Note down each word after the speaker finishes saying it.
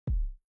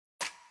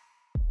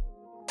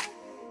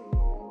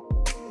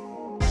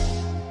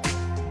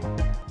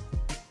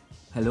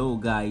Hello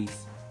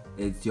guys,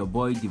 it's your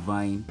boy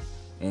Divine,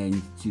 and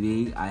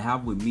today I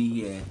have with me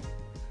here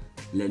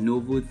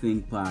Lenovo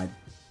ThinkPad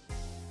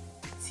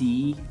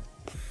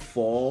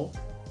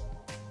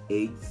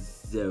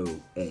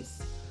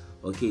T480s.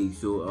 Okay,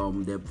 so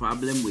the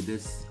problem with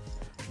this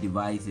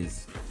device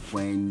is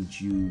when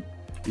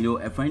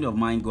a friend of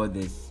mine got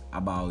this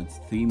about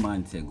 3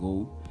 months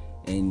ago,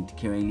 and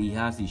currently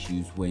has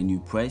issues. When you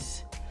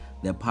press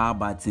the power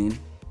button,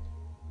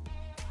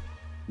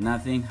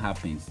 nothing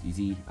happens. You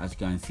see, as you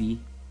can see,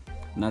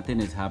 nothing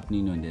is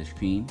happening on the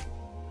screen.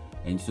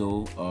 And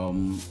so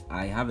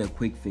I have a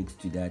quick fix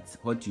to that.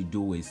 What you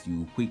do is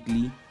you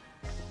quickly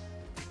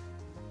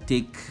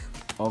take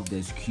off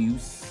the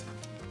screws.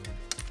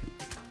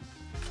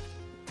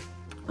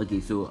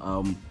 Okay, so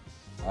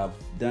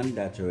I've done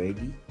that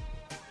already.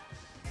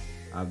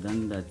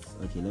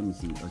 Okay, let me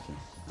see. Okay,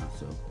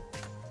 so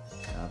I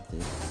have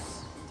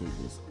this. Take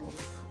this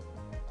off.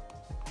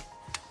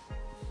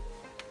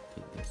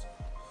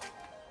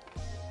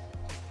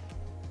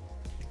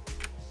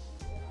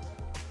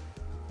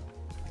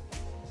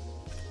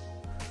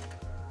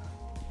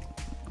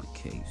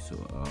 Okay, so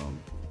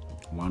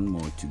one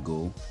more to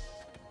go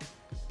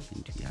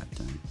and we are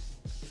done.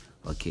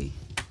 Okay,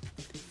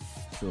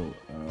 so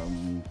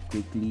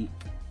quickly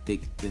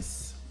take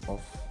this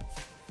off.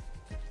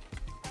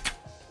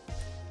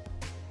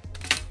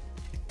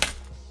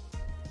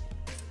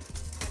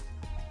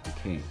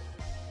 Okay,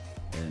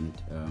 and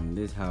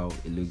this is how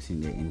it looks in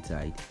the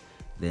inside.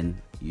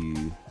 Then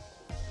you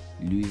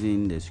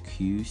loosen the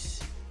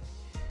screws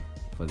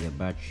for the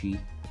battery.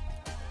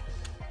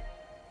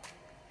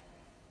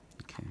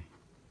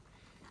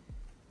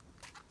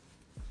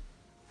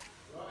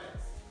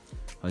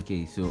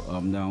 Okay, so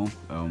now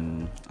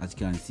as you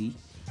can see,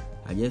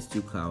 I just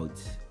took out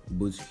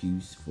both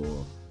screws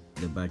for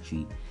the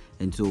battery.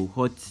 And so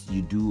what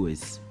you do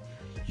is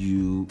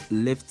you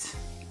lift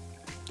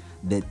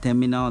the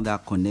terminal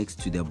that connects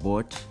to the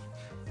board.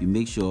 You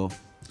make sure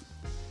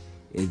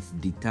it's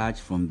detached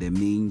from the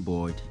main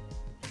board,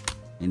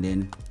 and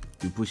then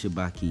you push it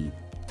back in.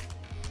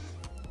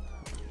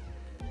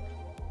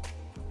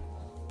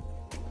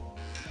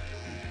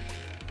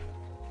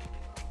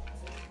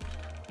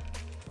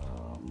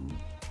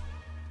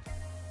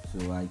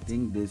 So I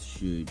think this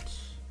should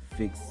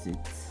fix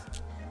it.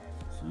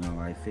 So now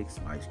I fix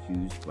my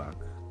screws back.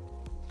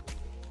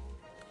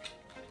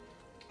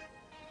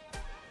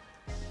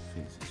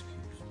 Fix the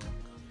screws back.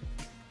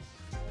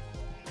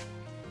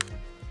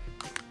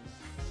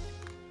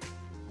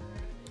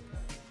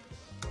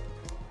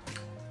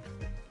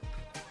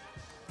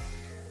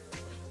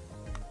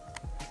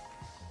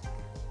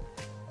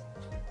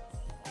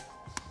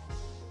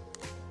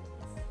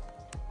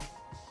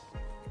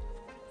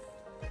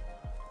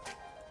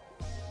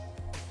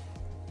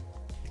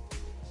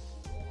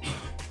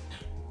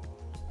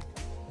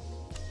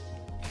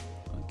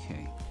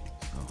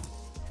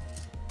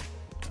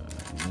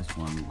 This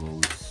one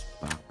goes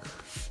back.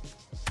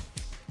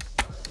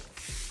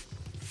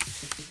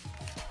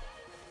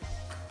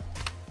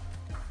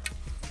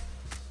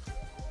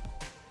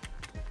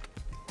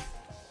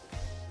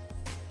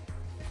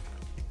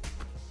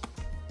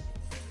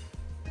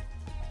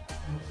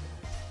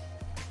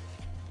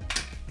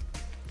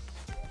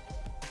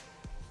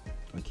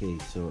 Okay,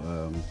 so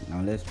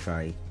now let's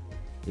try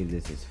if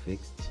this is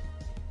fixed.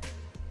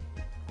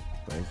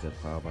 Press the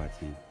power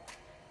button.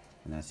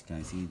 And as you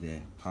can see, the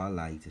power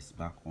light is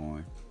back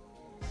on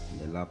and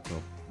the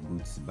laptop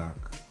boots back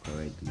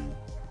correctly.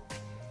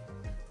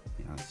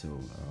 Yeah, so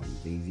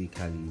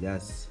basically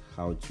that's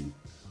how to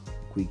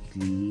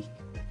quickly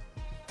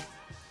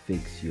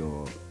fix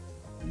your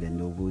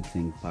Lenovo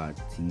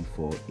ThinkPad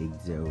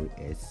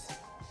T480s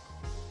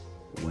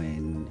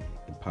when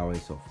the power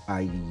is off.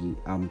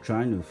 I'm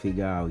trying to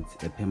figure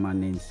out a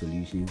permanent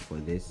solution for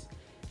this,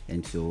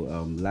 and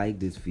so like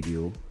this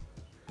video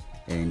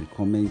and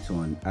comment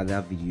on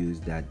other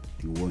videos that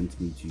you want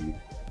me to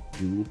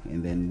do,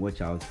 and then watch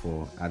out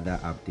for other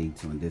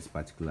updates on this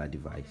particular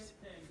device.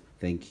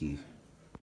 Thank you.